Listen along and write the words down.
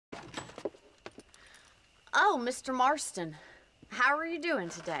Oh, Mr. Marston. How are you doing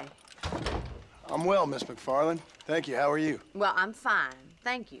today? I'm well, Miss McFarland. Thank you. How are you? Well, I'm fine.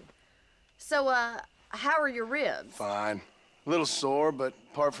 Thank you. So, how are your ribs? Fine. A little sore, but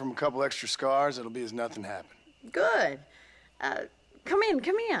apart from a couple extra scars, it'll be as nothing happened. Good. Come in,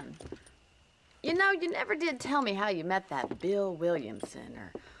 come in. You know, you never did tell me how you met that Bill Williamson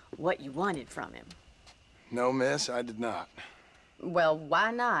or what you wanted from him. No, miss, I did not. Well,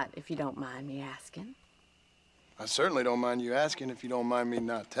 why not, if you don't mind me asking? I certainly don't mind you asking if you don't mind me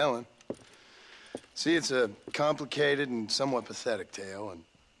not telling. See, it's a complicated and somewhat pathetic tale, and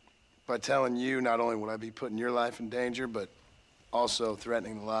by telling you, not only would I be putting your life in danger, but also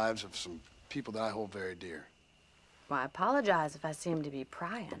threatening the lives of some people that I hold very dear. Well, I apologize if I seem to be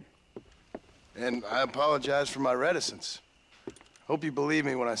prying. And I apologize for my reticence. Hope you believe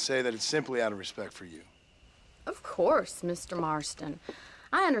me when I say that it's simply out of respect for you. Of course, Mr. Marston.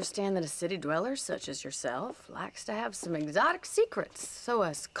 I understand that a city dweller such as yourself likes to have some exotic secrets, so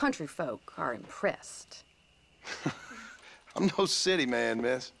us country folk are impressed. I'm no city man,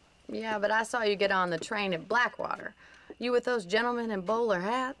 miss. Yeah, but I saw you get on the train at Blackwater. You with those gentlemen in bowler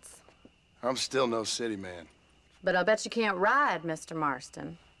hats? I'm still no city man. But I bet you can't ride, Mr.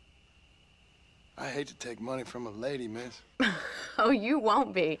 Marston. I hate to take money from a lady, miss. Oh, you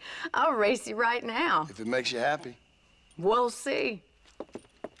won't be. I'll race you right now. If it makes you happy. We'll see.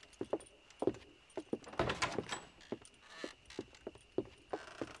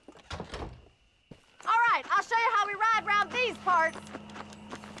 All right, I'll show you how we ride around these parts.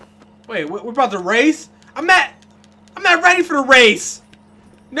 Wait, we're about to race? I'm not ready for the race.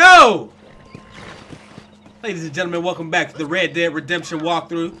 No. Ladies and gentlemen, welcome back to the Red Dead Redemption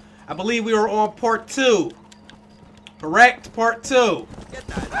walkthrough. I believe we were on part 2. Correct? Part 2.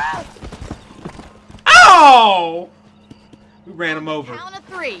 Oh! We ran him over. Count of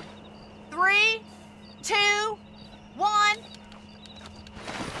 3. 3, 2, 1.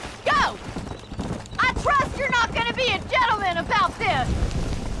 Go! I trust you're not gonna be a gentleman about this.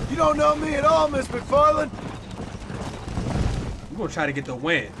 You don't know me at all, Miss McFarland. We're gonna try to get the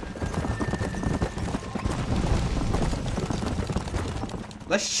win.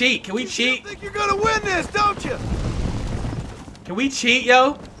 Let's cheat. Can we cheat? You think you're gonna win this, don't you? Can we cheat,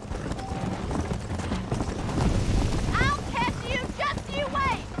 yo? I'll catch you, just you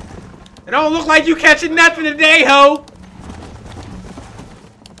wait. It don't look like you catching nothing today, ho.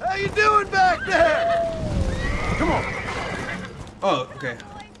 How you doing back there? Come on. Oh, okay.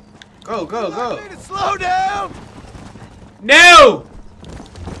 Go, go, You go. need to slow down. No!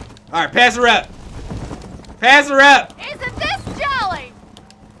 Alright, pass her up. Pass her up. Isn't this jolly?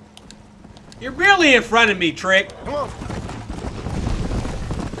 You're really in front of me, Trick. Come on.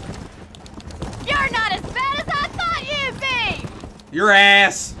 You're not as bad as I thought you'd be. Your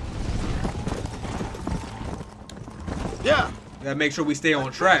ass. Yeah. Gotta make sure we stay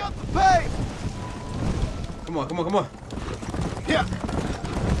on track. Up the pace. Come on, come on, come on. Yeah.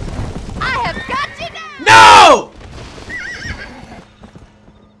 I have got you now. No!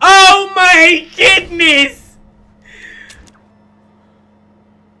 Oh my goodness!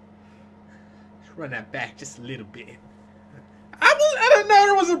 Let's run that back just a little bit. I didn't know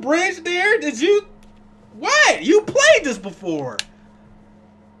there was a bridge there. Did you? What? You played this before.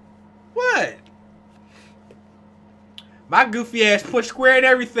 What? My goofy ass pushed square and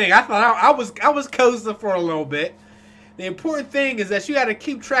everything. I thought I was coasting for a little bit. The important thing is that you got to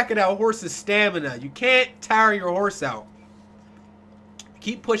keep track of that horse's stamina. You can't tire your horse out.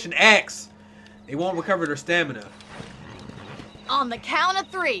 Keep pushing X. They won't recover their stamina. On the count of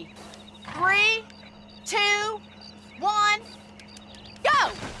 3. 3, 2, 1,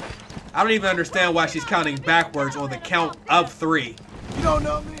 go! I don't even understand why she's counting backwards on the count of 3. You don't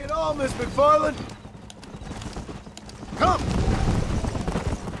know me at all, Miss McFarland. Come.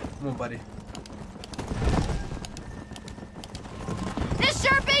 Come on, buddy. This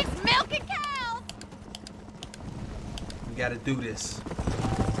sure beats milking cows. We gotta do this.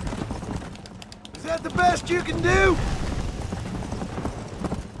 Is that the best you can do?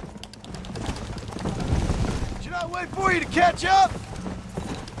 Should I wait for you to catch up?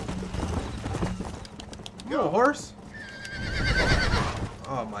 Come on, horse.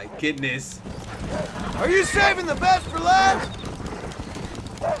 Oh my goodness. Are you saving the best for last?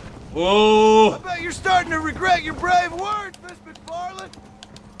 Whoa. I bet you're starting to regret your brave words, Miss McFarland.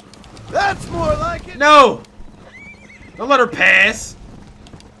 That's more like it. No. Don't let her pass.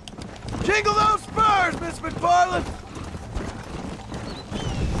 Jingle those spurs, Miss McFarland.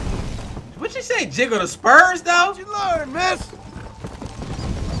 What'd you say? Jiggle the spurs, though? What'd you learn, miss?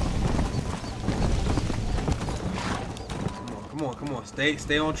 Come on, come on.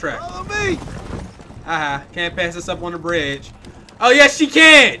 Stay on track. Follow me. Can't pass this up on the bridge. Oh, yes, she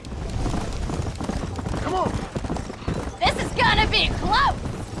can! Come on. This is gonna be close!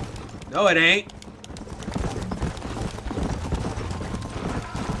 No, it ain't.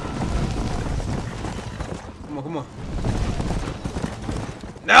 Come on, come on.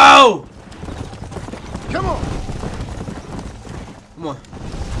 No! Come on. Come on.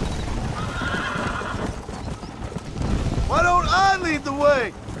 Why don't I lead the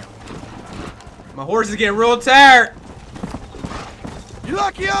way? My horse is getting real tired. You're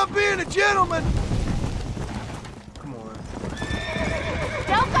lucky I'm being a gentleman. Come on.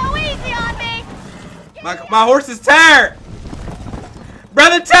 Don't go easy on me! My horse is tired.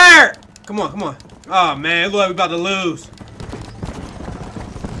 Brother tired. Come on, come on. Oh, man. Look like we're about to lose.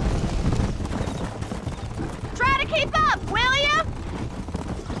 Try to keep up, will you?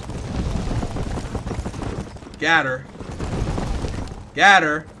 Got her. Got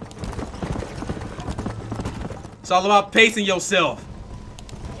her. It's all about pacing yourself.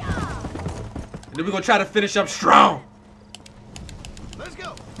 And then we're gonna try to finish up strong. Let's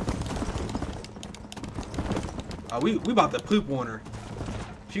go. We about to poop on her.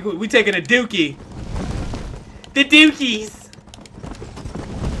 We taking a dookie. The dookies.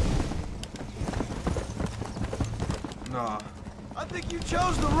 Nah. I think you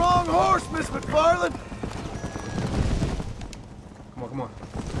chose the wrong horse, Miss McFarland. Come on, come on.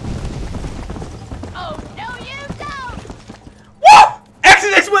 Oh, no you don't! Woo!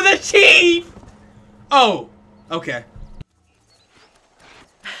 Exodus was achieved! Oh, okay.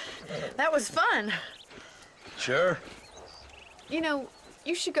 That was fun. Sure. You know,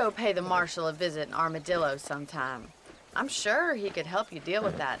 you should go pay the marshal a visit in Armadillo sometime. I'm sure he could help you deal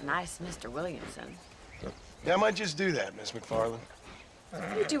with that nice Mr. Williamson. Yeah, I might just do that, Miss McFarland.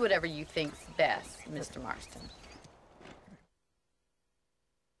 You do whatever you think's best, Mr. Marston.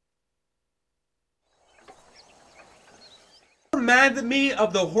 Reminded me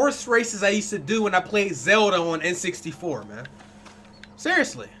of the horse races I used to do when I played Zelda on N64, man.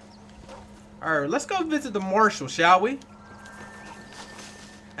 Seriously. Alright, let's go visit the marshal, shall we?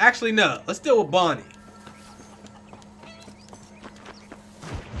 Actually, no. Let's deal with Bonnie.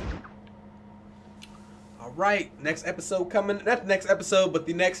 Alright, next episode coming. Not the next episode, but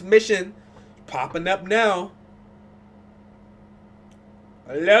the next mission popping up now.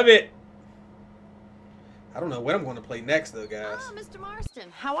 I love it. I don't know what I'm going to play next, though, guys. Oh, Mr. Marston,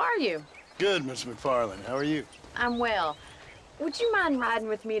 how are you? Good, Miss McFarland. How are you? I'm well. Would you mind riding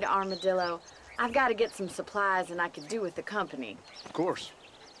with me to Armadillo? I've got to get some supplies and I could do with the company. Of course.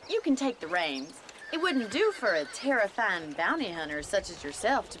 You can take the reins. It wouldn't do for a terrifying bounty hunter such as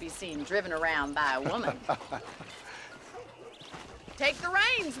yourself to be seen driven around by a woman. Take the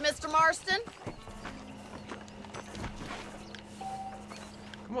reins, Mr. Marston.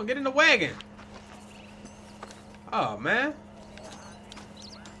 Come on, get in the wagon. Oh, man.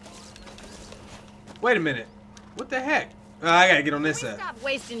 Wait a minute. What the heck? Oh, I gotta get on this side. Stop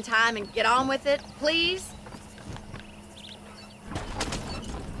wasting time and get on with it, please.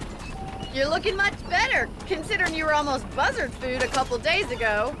 You're looking much better, considering you were almost buzzard food a couple days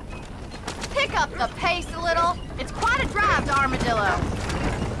ago. Pick up the pace a little. It's quite a drive to Armadillo.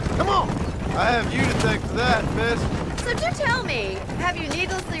 Come on. I have you to thank for that, miss. So do tell me, have you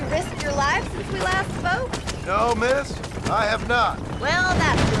needlessly risked your life since we last spoke? No, miss. I have not. Well,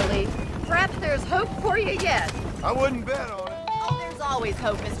 that's a relief. Perhaps there's hope for you yet. I wouldn't bet on it. Oh, there's always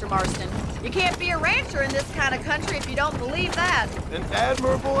hope, Mr. Marston. You can't be a rancher in this kind of country if you don't believe that. An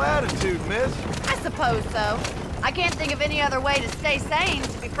admirable attitude, miss. I suppose so. I can't think of any other way to stay sane,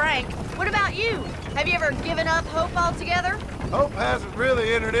 to be frank. What about you? Have you ever given up hope altogether? Hope hasn't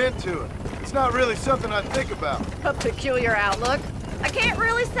really entered into it. It's not really something I think about. A peculiar outlook. I can't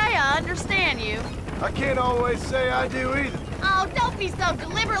really say I understand you. I can't always say I do either. Oh, don't be so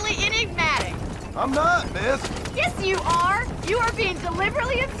deliberately enigmatic. I'm not, miss. Yes, you are. You are being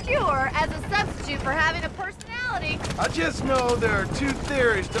deliberately obscure as a substitute for having a personality. I just know there are two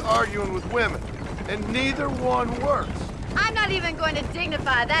theories to arguing with women, and neither one works. I'm not even going to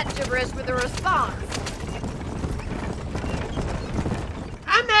dignify that gibberish with a response.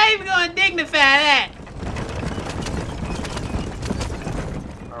 I'm not even going to dignify that.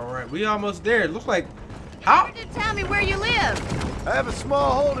 Alright, we almost there. It looks like... How? You did tell me where you live. I have a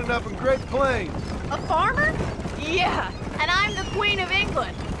small holding up in Great Plains. A farmer? Yeah, and I'm the Queen of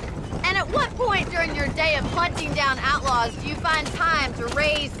England. And at what point during your day of hunting down outlaws do you find time to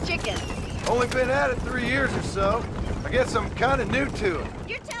raise chickens? Only been at it 3 years or so. I guess I'm kind of new to it.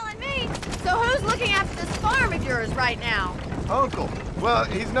 You're telling me? So who's looking after this farm of yours right now? Uncle. Well,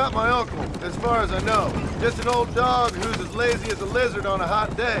 he's not my uncle, as far as I know. Just an old dog who's as lazy as a lizard on a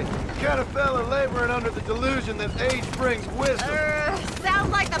hot day. The kind of fella laboring under the delusion that age brings wisdom.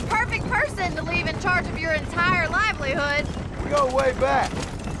 Sounds like the perfect person to leave in charge of your entire livelihood. We go way back,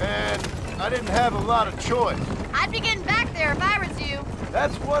 and I didn't have a lot of choice. I'd be getting back there if I was you.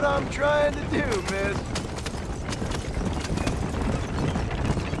 That's what I'm trying to do, miss.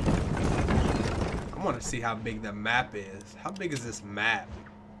 I want to see how big the map is. How big is this map?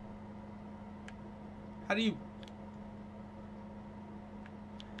 How do you...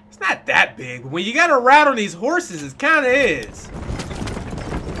 It's not that big, but when you gotta ride on these horses, it kind of is.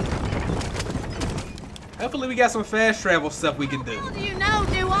 Hopefully we got some fast travel stuff we can do. How do you know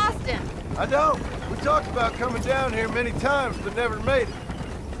New Austin? I don't. We talked about coming down here many times, but never made it.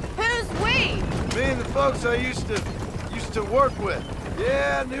 Who's we? Me and the folks I used to work with.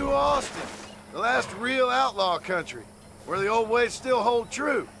 Yeah, New Austin. The last real outlaw country, where the old ways still hold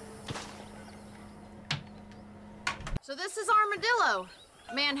true. So this is Armadillo.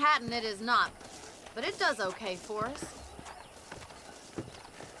 Manhattan it is not, but it does okay for us.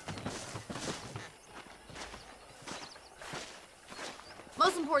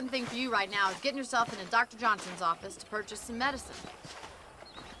 Most important thing for you right now is getting yourself into Dr. Johnson's office to purchase some medicine.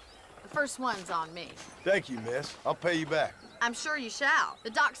 The first one's on me. Thank you, miss. I'll pay you back. I'm sure you shall.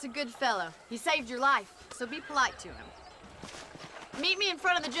 The doc's a good fellow. He saved your life, so be polite to him. Meet me in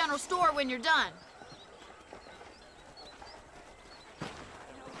front of the general store when you're done.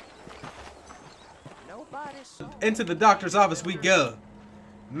 Into the doctor's office we go.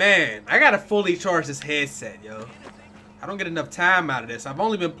 Man, I gotta fully charge this headset, yo. I don't get enough time out of this. I've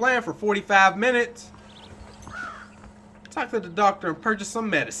only been playing for 45 minutes. Talk to the doctor and purchase some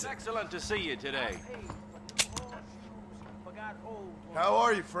medicine. Excellent to see you today. How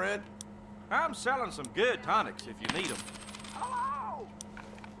are you, friend? I'm selling some good tonics if you need them. Hello!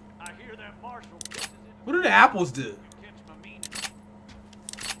 I hear that Marshall pisses What do the apples do? catch my meaning.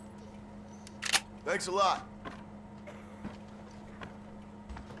 Thanks a lot.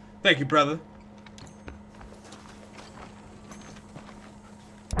 Thank you, brother.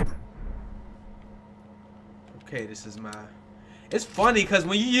 Okay, this is my... It's funny because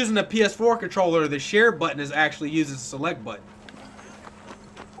when you're using a PS4 controller, the share button is actually used as a select button.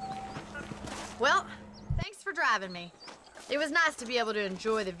 Well, thanks for driving me. It was nice to be able to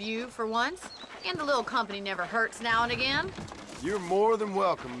enjoy the view for once, and a little company never hurts now and again. You're more than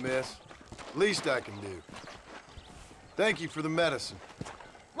welcome, miss. Least I can do. Thank you for the medicine.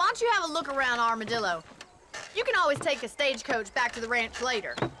 Why don't you have a look around Armadillo? You can always take a stagecoach back to the ranch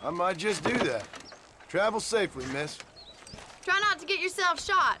later. I might just do that. Travel safely, miss. Try not to get yourself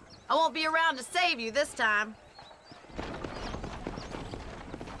shot. I won't be around to save you this time.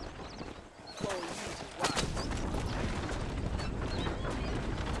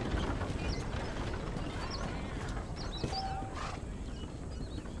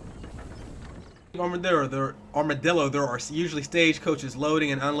 Armadillo, there are usually stagecoaches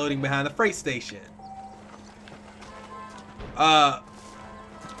loading and unloading behind the freight station. Oh.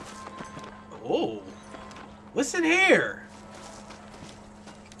 What's in here?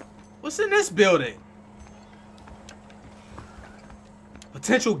 What's in this building?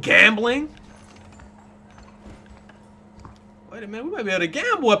 Potential gambling? Wait a minute, we might be able to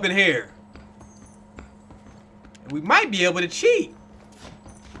gamble up in here. And we might be able to cheat.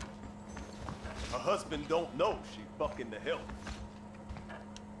 Her husband don't know she fucking the help.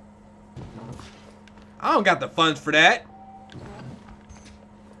 I don't got the funds for that.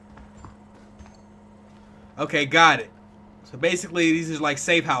 Okay, got it. So basically, these are like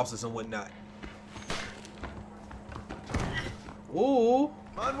safe houses and whatnot. Ooh.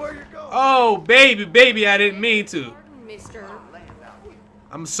 Mind where you're going. Oh, baby, I didn't mean to. Mister.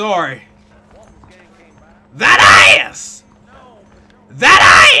 I'm sorry. That ass!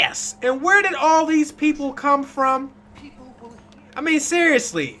 That ass! And where did all these people come from? I mean,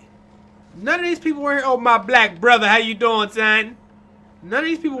 seriously. None of these people were here. Oh, my black brother, how you doing, son? None of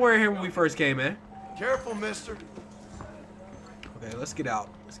these people were here when we first came in. Careful, mister. Okay, let's get out.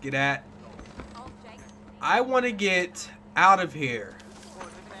 Let's get at. I want to get out of here.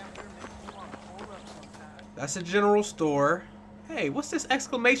 That's a general store. Hey, what's this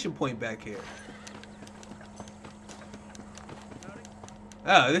exclamation point back here?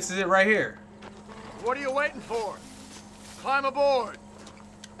 Oh, this is it right here. What are you waiting for? Climb aboard.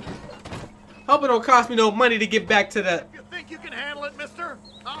 Hope it don't cost me no money to get back to the... You think you can handle it, mister?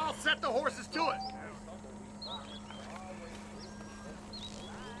 I'll set the horses to it.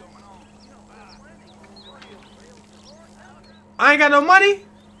 I ain't got no money?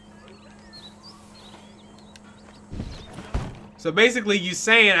 So basically you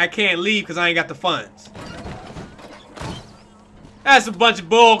saying I can't leave because I ain't got the funds. That's a bunch of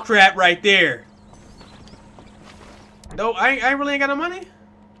bull crap right there. No, I really ain't got no money.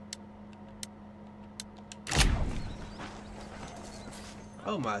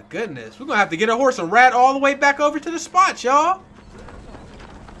 Oh my goodness. We're gonna have to get a horse and ride all the way back over to the spot, y'all.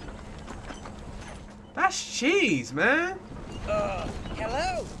 That's cheese, man.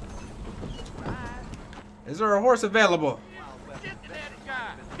 Hello? Is there a horse available?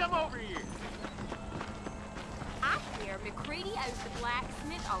 Come over here. I hear McCready owes the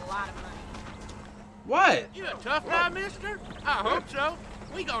blacksmith a lot of money. What? You a tough guy, mister? I hope so.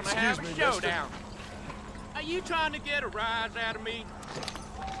 We gonna have a showdown. Are you trying to get a rise out of me?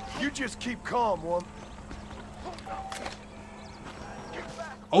 You just keep calm, woman.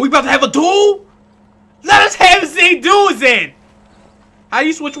 Are we about to have a duel? Let us have some duels then! How do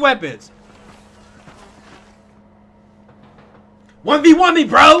you switch weapons? 1v1 me,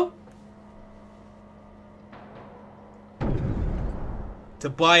 bro!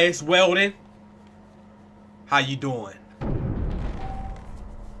 Tobias Weldon. How you doing?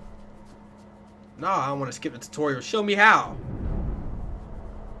 No, I don't want to skip the tutorial. Show me how.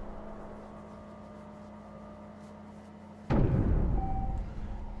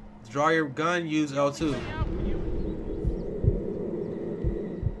 Draw your gun, use L2.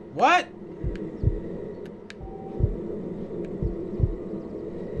 What?